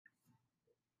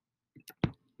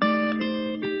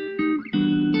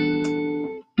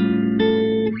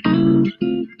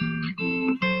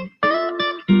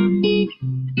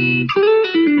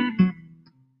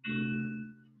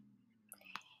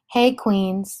Hey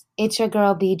Queens, it's your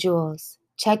girl B Jules,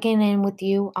 checking in with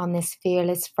you on this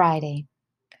Fearless Friday.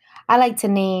 I like to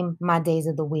name my days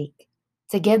of the week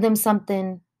to give them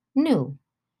something new,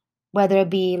 whether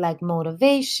it be like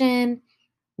motivation,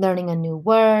 learning a new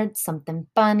word, something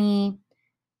funny,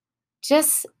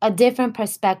 just a different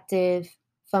perspective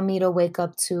for me to wake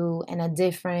up to and a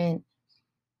different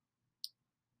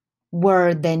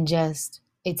word than just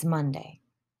it's Monday,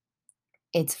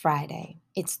 it's Friday,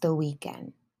 it's the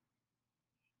weekend.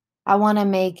 I want to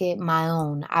make it my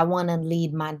own. I want to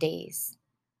lead my days.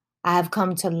 I have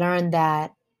come to learn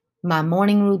that my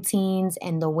morning routines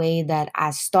and the way that I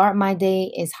start my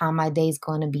day is how my day is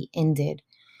going to be ended.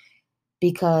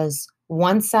 Because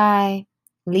once I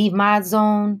leave my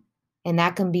zone, and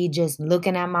that can be just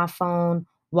looking at my phone,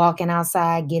 walking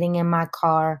outside, getting in my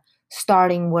car,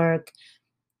 starting work,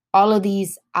 all of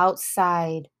these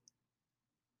outside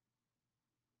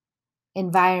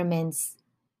environments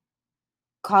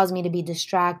cause me to be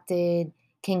distracted,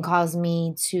 can cause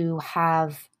me to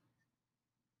have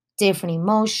different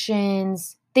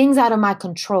emotions, things out of my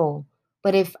control.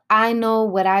 But if I know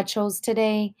what I chose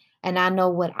today and I know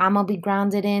what I'm going to be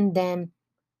grounded in, then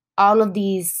all of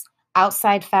these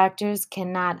outside factors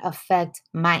cannot affect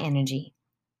my energy.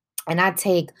 And I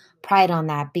take pride on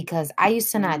that because I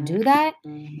used to not do that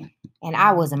and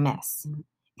I was a mess.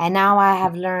 And now I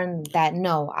have learned that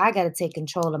no, I got to take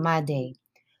control of my day.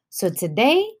 So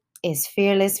today is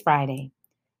Fearless Friday.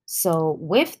 So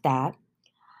with that,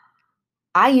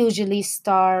 I usually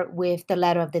start with the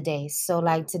letter of the day. So,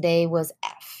 like today was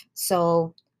F.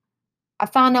 So, I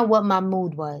found out what my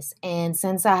mood was. And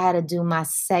since I had to do my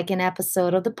second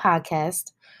episode of the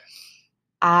podcast,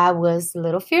 I was a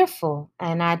little fearful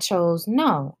and I chose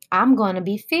no, I'm going to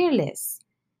be fearless.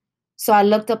 So, I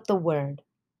looked up the word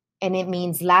and it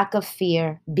means lack of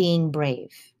fear, being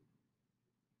brave.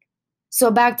 So,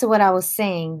 back to what I was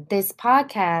saying, this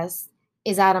podcast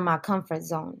is out of my comfort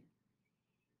zone.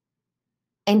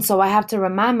 And so, I have to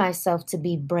remind myself to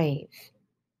be brave.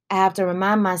 I have to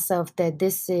remind myself that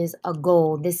this is a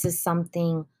goal. This is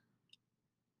something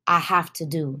I have to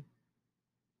do.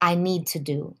 I need to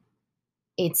do.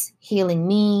 It's healing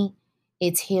me.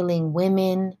 It's healing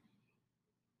women.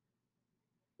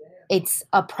 It's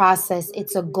a process.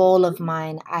 It's a goal of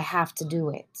mine. I have to do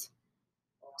it.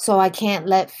 So I can't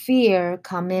let fear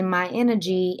come in my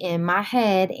energy, in my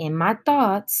head, in my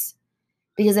thoughts.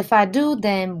 Because if I do,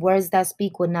 then words that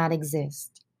speak would not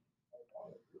exist.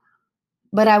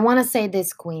 But I want to say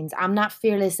this, Queens. I'm not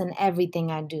fearless in everything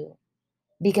I do.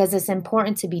 Because it's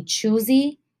important to be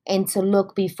choosy and to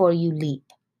look before you leap.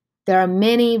 There are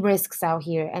many risks out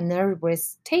here and there are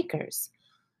risk takers.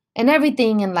 And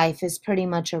everything in life is pretty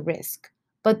much a risk.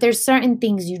 But there's certain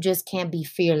things you just can't be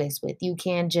fearless with. You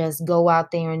can't just go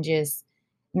out there and just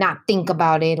not think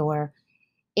about it, or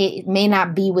it may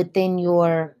not be within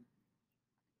your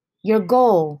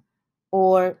goal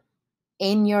or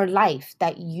in your life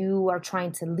that you are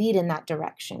trying to lead in that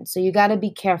direction. So you got to be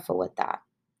careful with that.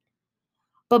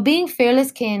 But being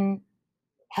fearless can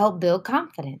help build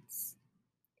confidence.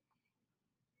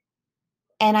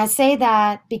 And I say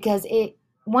that because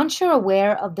once you're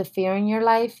aware of the fear in your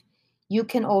life, you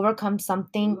can overcome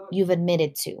something you've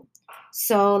admitted to.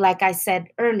 So, like I said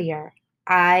earlier,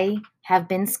 I have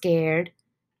been scared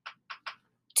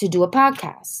to do a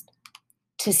podcast,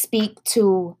 to speak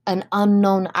to an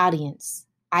unknown audience.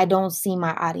 I don't see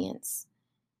my audience.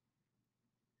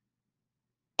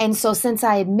 And so, since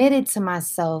I admitted to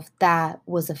myself that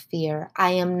was a fear,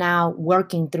 I am now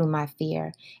working through my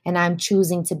fear and I'm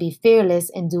choosing to be fearless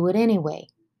and do it anyway.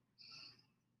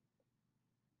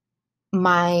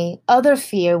 My other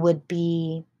fear would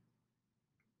be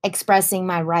expressing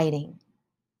my writing.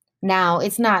 Now,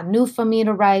 it's not new for me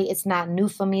to write, it's not new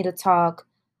for me to talk,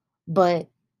 but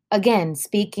again,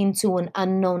 speaking to an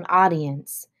unknown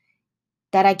audience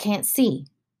that I can't see.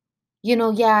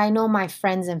 Yeah, I know my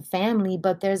friends and family,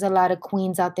 but there's a lot of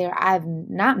queens out there I've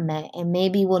not met and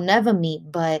maybe will never meet,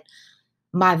 but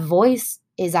my voice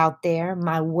is out there,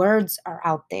 my words are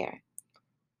out there.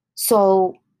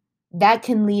 So that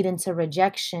can lead into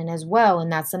rejection as well.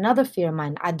 And that's another fear of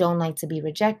mine. I don't like to be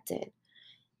rejected.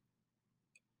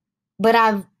 But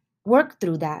I've worked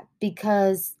through that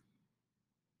because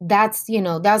that's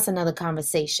another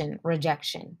conversation,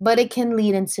 rejection. But it can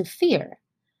lead into fear.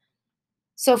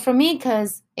 So for me,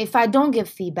 because if I don't give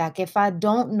feedback, if I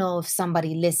don't know if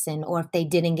somebody listened or if they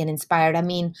didn't get inspired, I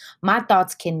mean, my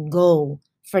thoughts can go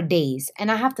for days and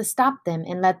I have to stop them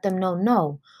and let them know,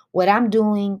 no, what I'm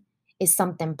doing is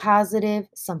something positive,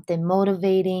 something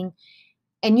motivating.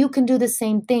 And you can do the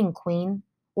same thing, Queen.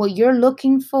 What you're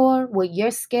looking for, what you're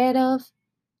scared of,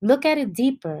 Look at it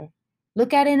deeper.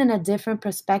 Look at it in a different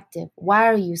perspective. Why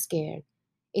are you scared?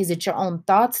 Is it your own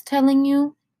thoughts telling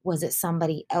you? Was it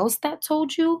somebody else that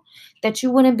told you that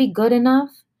you wouldn't be good enough?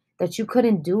 That you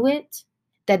couldn't do it?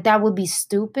 That would be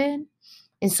stupid?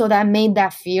 And so that made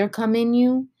that fear come in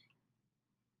you?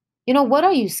 What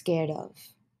are you scared of?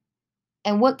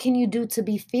 And what can you do to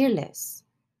be fearless?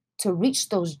 To reach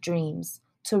those dreams,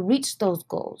 to reach those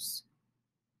goals?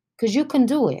 Because you can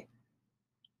do it.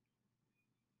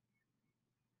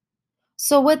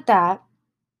 So, with that,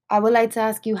 I would like to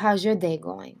ask you, how's your day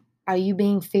going? Are you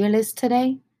being fearless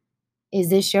today? Is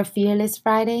this your Fearless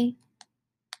Friday?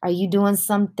 Are you doing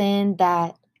something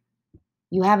that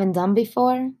you haven't done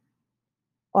before?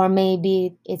 Or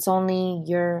maybe it's only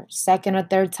your second or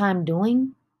third time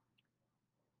doing?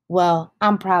 Well,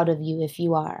 I'm proud of you if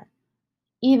you are.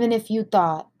 Even if you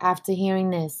thought after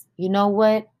hearing this, you know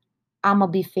what? I'm going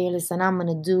to be fearless and I'm going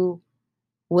to do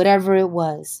whatever it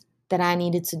was that I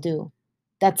needed to do.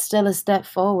 That's still a step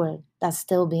forward. That's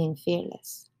still being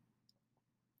fearless.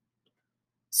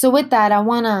 So with that, I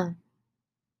want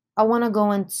to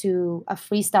go into a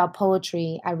freestyle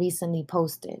poetry I recently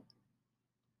posted.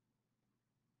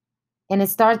 And it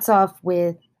starts off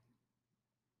with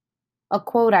a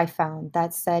quote I found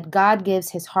that said, "God gives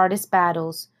his hardest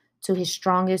battles to his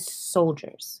strongest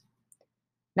soldiers."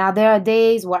 Now, there are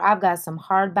days where I've got some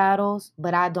hard battles,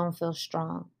 but I don't feel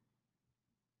strong.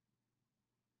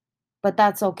 But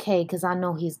that's okay because I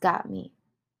know he's got me.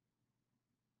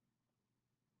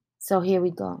 So here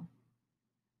we go.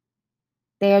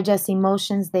 They are just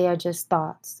emotions, they are just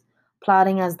thoughts,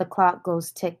 plotting as the clock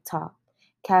goes tick-tock.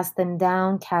 Cast them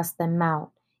down, cast them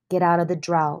out, get out of the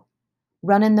drought.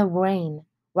 Run in the rain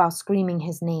while screaming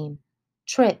his name.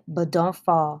 Trip, but don't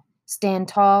fall. Stand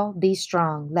tall, be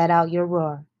strong, let out your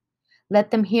roar.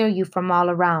 Let them hear you from all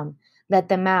around. Let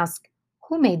them ask,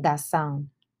 who made that sound?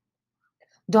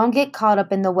 Don't get caught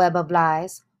up in the web of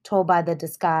lies, told by the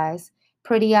disguise.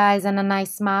 Pretty eyes and a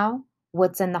nice smile.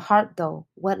 What's in the heart, though?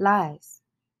 What lies?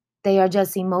 They are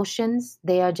just emotions,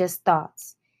 they are just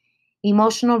thoughts.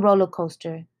 Emotional roller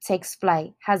coaster takes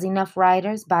flight, has enough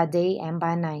riders by day and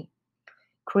by night.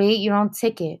 Create your own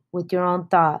ticket with your own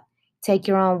thought. Take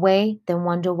your own way, then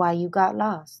wonder why you got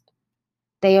lost.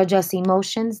 They are just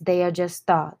emotions, they are just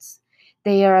thoughts.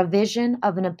 They are a vision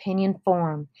of an opinion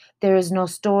form. There is no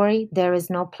story, there is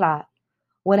no plot.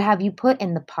 What have you put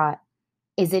in the pot?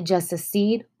 Is it just a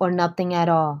seed or nothing at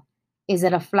all? Is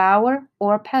it a flower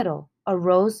or a petal, a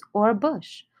rose or a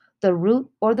bush, the root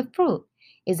or the fruit?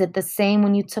 Is it the same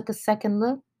when you took a second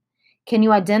look? Can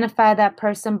you identify that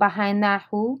person behind that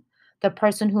who? The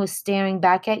person who is staring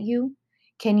back at you?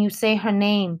 Can you say her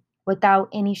name without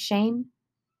any shame?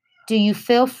 Do you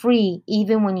feel free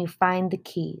even when you find the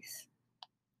keys?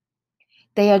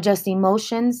 They are just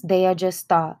emotions, they are just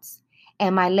thoughts.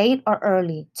 Am I late or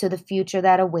early to the future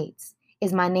that awaits?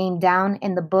 Is my name down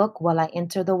in the book while I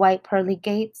enter the white pearly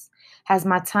gates? Has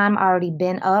my time already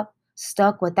been up,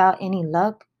 stuck without any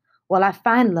luck? Will I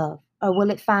find love or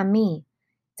will it find me?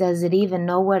 Does it even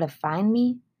know where to find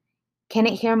me? Can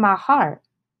it hear my heart?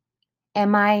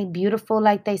 Am I beautiful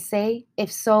like they say?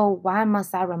 If so, why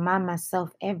must I remind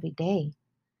myself every day?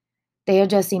 They are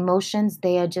just emotions,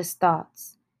 they are just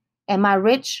thoughts. Am I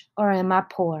rich or am I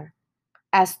poor?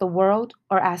 Ask the world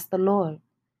or ask the Lord.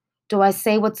 Do I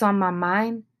say what's on my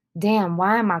mind? Damn,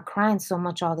 why am I crying so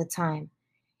much all the time?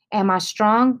 Am I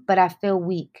strong but I feel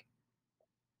weak?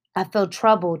 I feel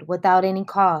troubled without any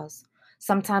cause.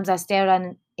 Sometimes I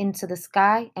stare into the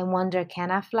sky and wonder,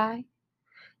 can I fly?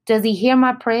 Does he hear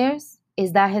my prayers?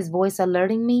 Is that his voice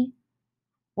alerting me?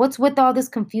 What's with all this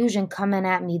confusion coming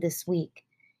at me this week?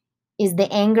 Is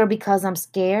the anger because I'm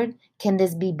scared? Can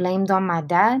this be blamed on my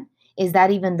dad? Is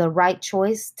that even the right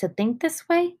choice to think this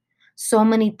way? So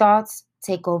many thoughts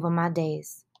take over my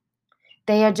days.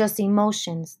 They are just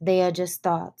emotions, they are just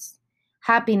thoughts.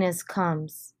 Happiness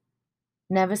comes,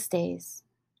 never stays.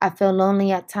 I feel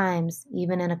lonely at times,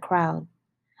 even in a crowd.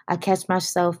 I catch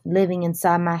myself living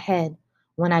inside my head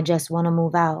when I just want to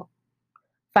move out.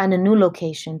 Find a new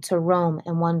location to roam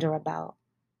and wonder about.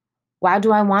 Why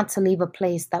do I want to leave a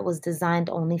place that was designed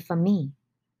only for me?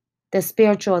 The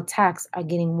spiritual attacks are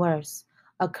getting worse.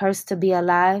 A curse to be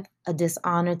alive, a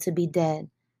dishonor to be dead,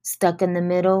 stuck in the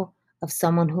middle of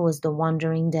someone who is the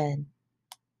wandering dead.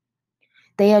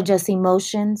 They are just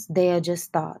emotions, they are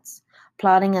just thoughts,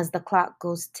 plotting as the clock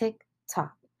goes tick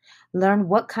tock. Learn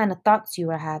what kind of thoughts you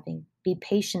are having. Be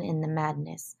patient in the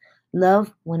madness.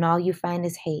 Love when all you find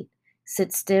is hate.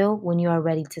 Sit still when you are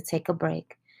ready to take a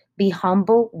break. Be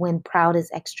humble when proud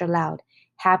is extra loud.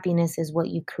 Happiness is what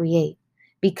you create.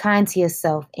 Be kind to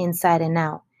yourself inside and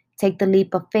out. Take the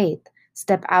leap of faith.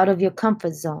 Step out of your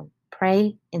comfort zone.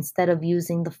 Pray instead of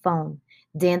using the phone.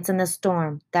 Dance in the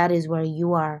storm. That is where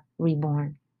you are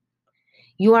reborn.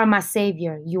 You are my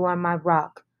savior. You are my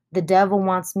rock. The devil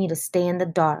wants me to stay in the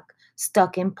dark,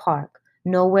 stuck in park.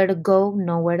 Nowhere to go,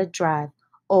 nowhere to drive.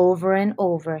 Over and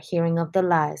over, hearing of the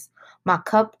lies. My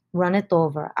cup runneth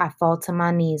over. I fall to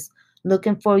my knees,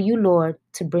 looking for you, Lord,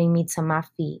 to bring me to my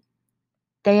feet.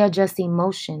 They are just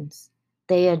emotions.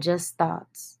 They are just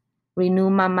thoughts. Renew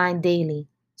my mind daily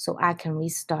so I can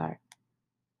restart.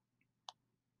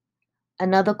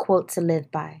 Another quote to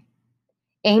live by.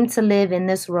 Aim to live in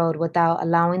this world without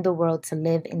allowing the world to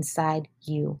live inside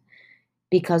you.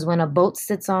 Because when a boat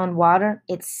sits on water,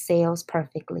 it sails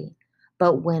perfectly.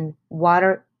 But when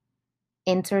water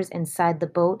enters inside the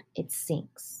boat, it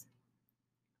sinks.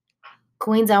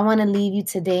 Queens, I want to leave you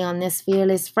today on this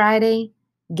Fearless Friday.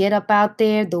 Get up out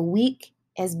there. The week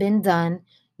has been done.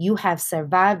 You have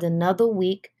survived another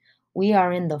week. We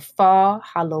are in the fall.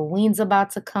 Halloween's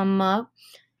about to come up.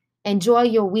 Enjoy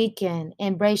your weekend.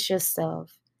 Embrace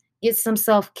yourself. Get some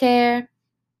self-care.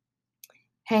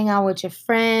 Hang out with your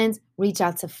friends. Reach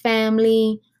out to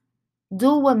family.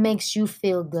 Do what makes you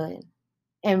feel good.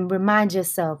 And remind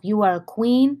yourself you are a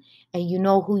queen and you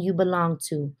know who you belong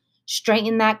to.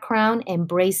 Straighten that crown,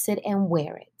 embrace it, and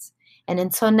wear it. And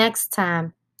until next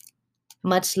time,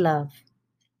 much love.